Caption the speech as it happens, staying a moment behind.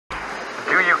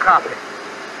copy.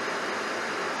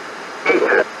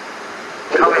 Ether.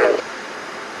 Come in.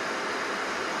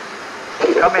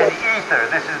 Come in, Ether.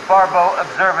 This is Barbeau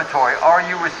Observatory. Are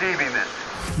you receiving this?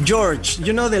 George,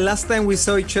 you know the last time we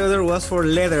saw each other was for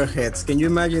Leatherheads. Can you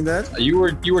imagine that? You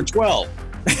were 12.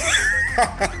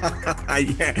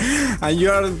 Yeah. And you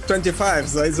are 25,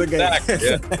 so it's okay. Exactly,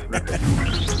 yeah.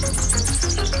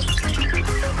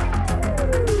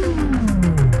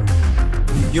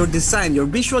 Your design, your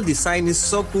visual design is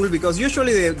so cool because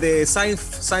usually the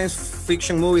science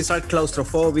fiction movies are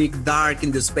claustrophobic, dark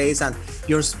in the space, and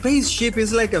your spaceship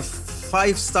is like a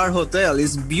 5-star hotel.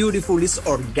 It's beautiful, it's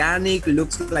organic,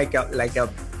 looks like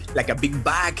a big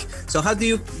bag. So how do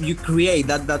you create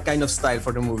that kind of style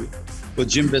for the movie? Well,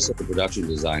 Jim Bissell, the production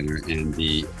designer, and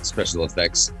the special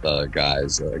effects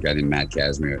guys, a guy named Matt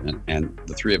Casimir, and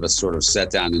the three of us sort of sat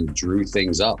down and drew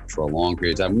things up for a long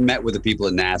period of time. We met with the people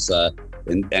at NASA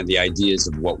and the ideas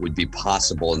of what would be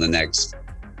possible in the next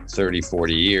 30,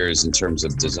 40 years in terms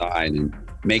of design and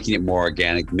making it more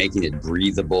organic, making it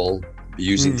breathable,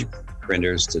 using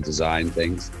printers to design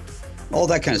things, all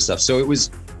that kind of stuff. So it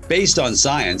was based on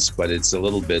science, but it's a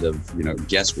little bit of,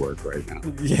 guesswork right now.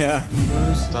 Yeah.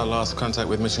 When's our last contact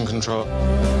with Mission Control?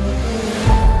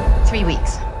 3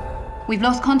 weeks. We've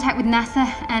lost contact with NASA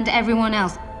and everyone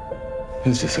else.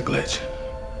 Is this a glitch?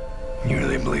 You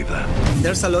really believe that?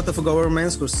 There's a lot of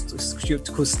governments who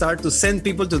start to send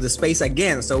people to the space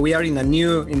again. So we are in a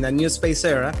new space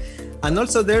era. And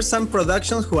also there's some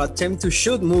productions who attempt to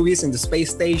shoot movies in the space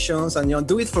stations and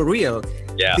do it for real.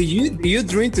 Yeah. Do you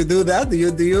dream to do that? Do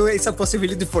you it's a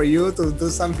possibility for you to do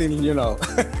something, No.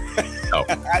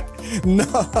 No,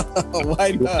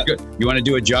 why not? You want to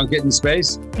do a junket in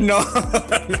space? No. All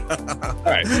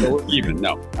right, so we're even.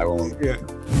 No, I won't. Yeah.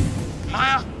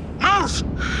 Mouse!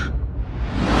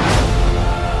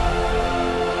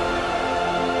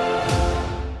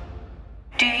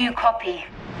 Do you copy?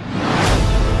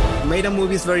 Made a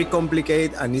movie is very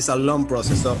complicated and it's a long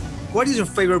process. So what is your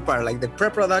favorite part? Like the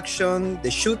pre-production,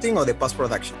 the shooting, or the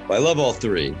post-production? I love all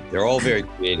three. They're all very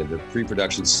creative. The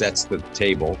pre-production sets the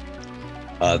table.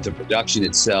 The production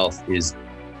itself is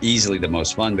easily the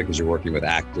most fun because you're working with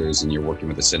actors and you're working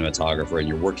with a cinematographer and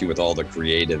you're working with all the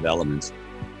creative elements.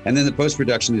 And then the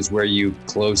post-production is where you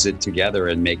close it together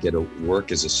and make it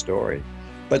work as a story.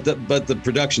 But the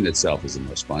production itself is the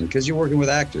most fun because you're working with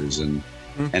actors and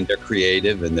they're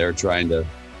creative and they're trying to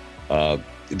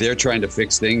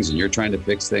fix things and you're trying to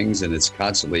fix things and it's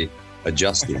constantly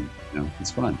adjusting.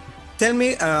 It's fun. Tell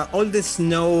me, all the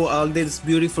snow, all this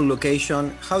beautiful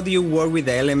location, how do you work with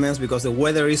the elements? Because the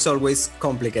weather is always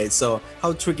complicated. So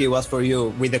how tricky it was for you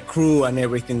with the crew and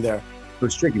everything there? It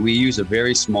was tricky. We used a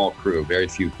very small crew, very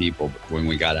few people when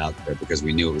we got out there because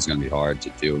we knew it was going to be hard to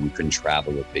do and we couldn't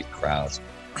travel with big crowds.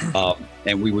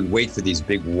 And we would wait for these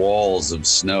big walls of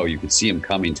snow. You could see them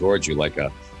coming towards you like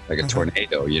a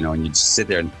tornado, and you'd sit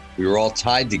there and we were all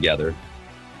tied together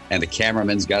and the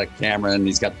cameraman's got a camera and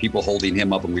he's got people holding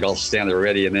him up and we'd all stand there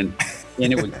ready. And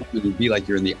it would be like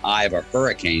you're in the eye of a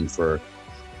hurricane for,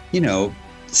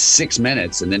 6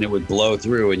 minutes and then it would blow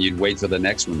through and you'd wait for the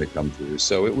next one to come through.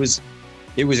 So it was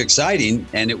exciting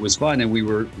and it was fun and we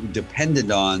were dependent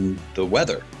on the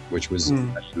weather, which was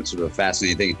sort of a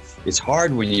fascinating thing. It's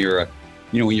hard when you're,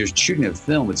 when you're shooting a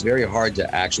film, it's very hard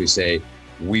to actually say,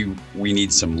 we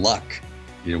need some luck.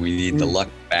 We need the luck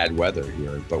of bad weather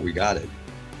here, but we got it.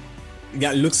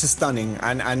 Yeah, it looks stunning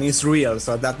and it's real.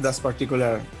 So that's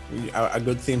particular a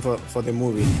good thing for the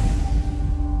movie.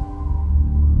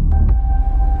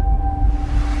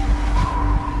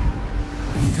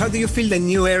 How do you feel the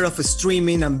new era of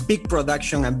streaming and big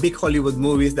production and big Hollywood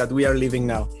movies that we are living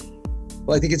now?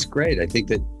 Well, I think it's great. I think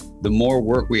that the more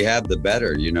work we have, the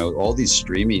better. All these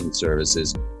streaming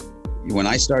services. When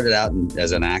I started out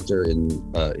as an actor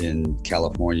in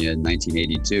California in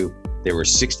 1982, there were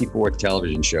 64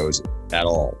 television shows at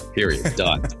all, period,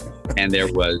 done. And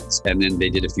then they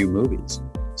did a few movies.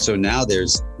 So now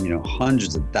there's,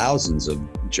 hundreds of thousands of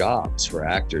jobs for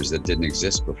actors that didn't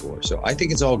exist before. So I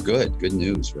think it's all good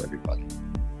news for everybody.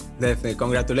 Definitely.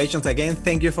 Congratulations again.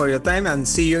 Thank you for your time and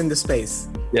see you in the space.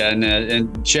 Yeah,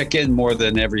 and check in more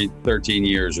than every 13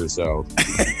 years or so.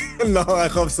 No, I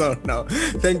hope so. No.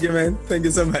 Thank you, man. Thank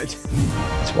you so much.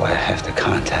 That's why I have to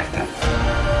contact them.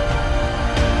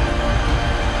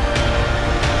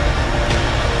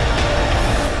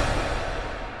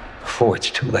 Before it's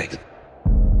too late.